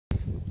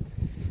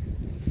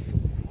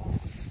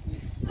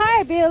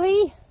Hi,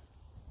 Billy.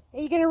 Are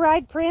you going to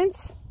ride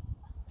Prince?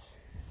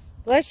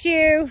 Bless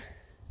you.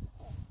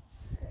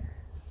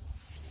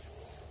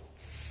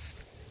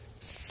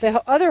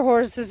 The other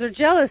horses are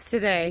jealous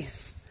today.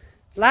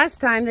 Last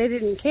time they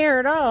didn't care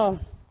at all.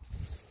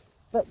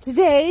 But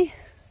today,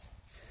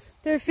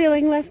 they're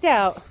feeling left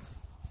out.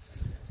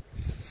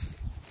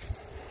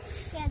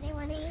 Yeah, they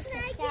want to eat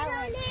the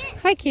salad.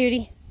 Hi,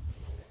 cutie.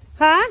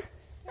 Huh?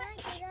 Can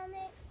I sit on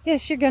it?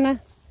 Yes, you're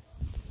gonna.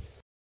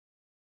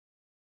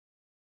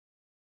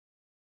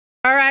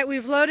 All right,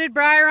 we've loaded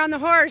Briar on the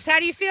horse. How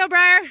do you feel,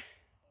 Briar?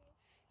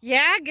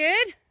 Yeah,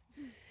 good?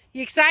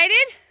 You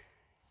excited?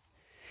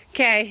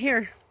 Okay,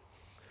 here.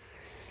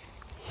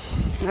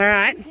 All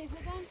right.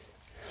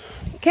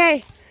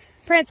 Okay,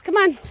 Prince, come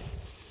on.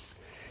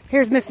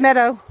 Here's Miss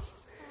Meadow.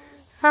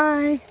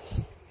 Hi.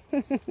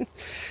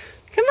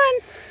 Come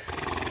on.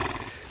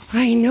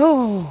 I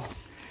know.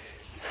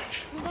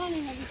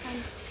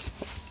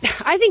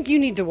 I think you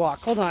need to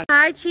walk. Hold on.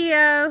 Hi,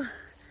 Chio.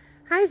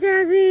 Hi,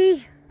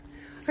 Zazzy.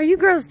 Are you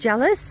girls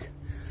jealous?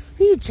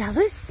 Are you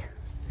jealous?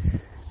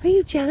 Are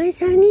you jealous,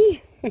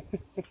 honey?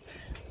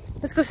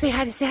 Let's go say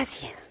hi to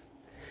Zazzy.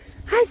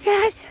 Hi,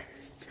 Zaz.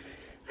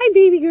 Hi,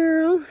 baby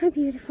girl. Hi,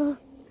 beautiful.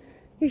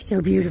 You're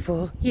so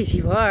beautiful. Yes,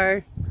 you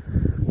are.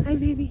 Hi,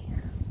 baby.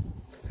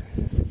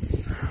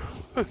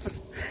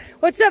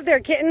 What's up there,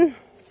 kitten?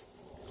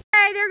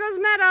 Hey, there goes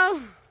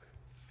Meadow.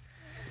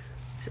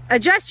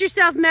 Adjust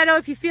yourself, Meadow.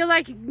 If you feel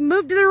like,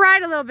 move to the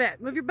right a little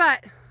bit. Move your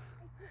butt.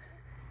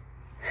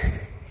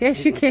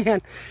 Yes, you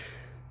can.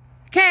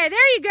 Okay,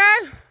 there you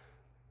go.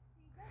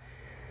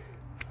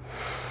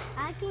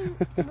 I can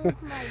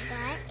move my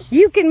butt.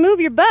 You can move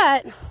your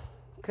butt.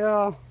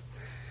 Cool.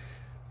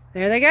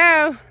 There they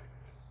go.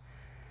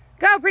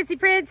 Go, Princey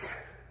Prince.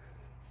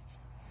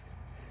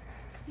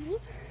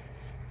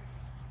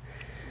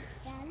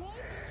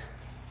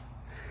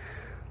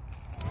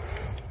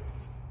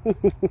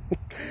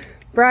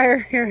 Briar,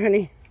 here,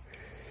 honey.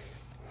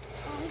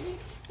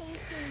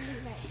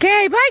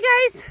 Okay,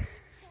 bye, guys.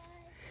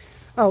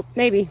 Oh,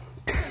 maybe.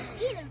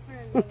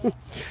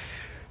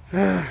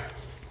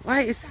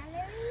 Why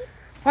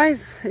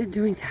is it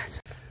doing that?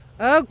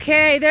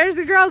 Okay, there's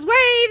the girls.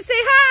 Wave, say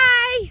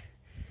hi.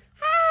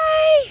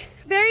 Hi.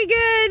 Very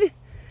good.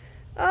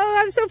 Oh,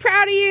 I'm so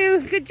proud of you.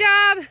 Good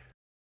job.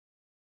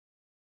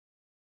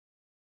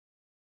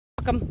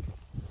 Welcome.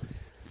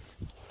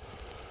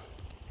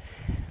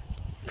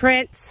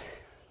 Prince.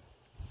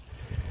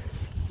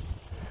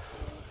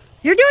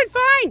 You're doing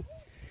fine.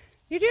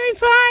 You're doing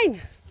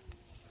fine.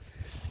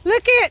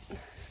 Look it.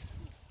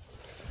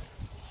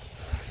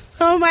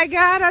 Oh my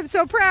God, I'm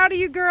so proud of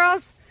you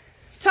girls.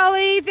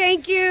 Tully,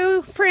 thank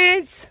you.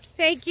 Prince,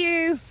 thank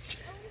you.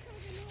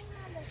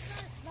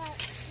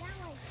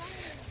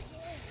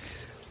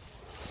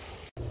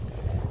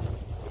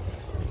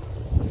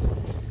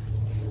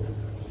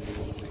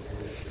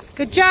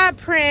 Good job,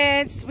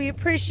 Prince. We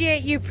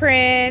appreciate you,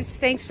 Prince.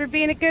 Thanks for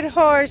being a good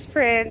horse,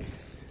 Prince.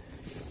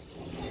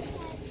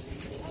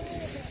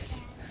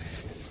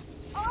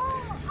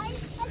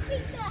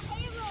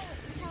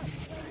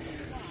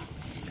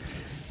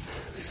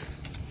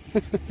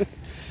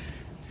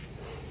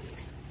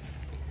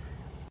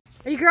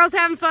 Are you girls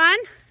having fun?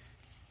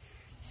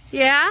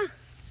 Yeah?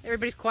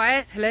 Everybody's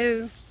quiet?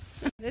 Hello.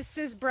 This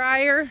is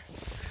Briar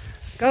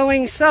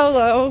going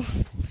solo.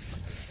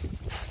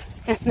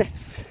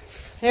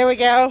 There we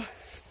go.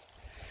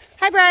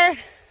 Hi, Briar.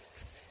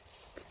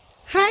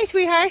 Hi,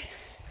 sweetheart.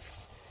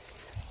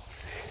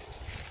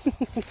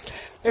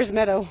 There's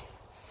Meadow.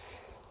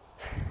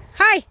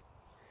 Hi.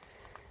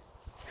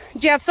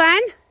 Did you have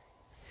fun?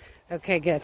 Okay, good.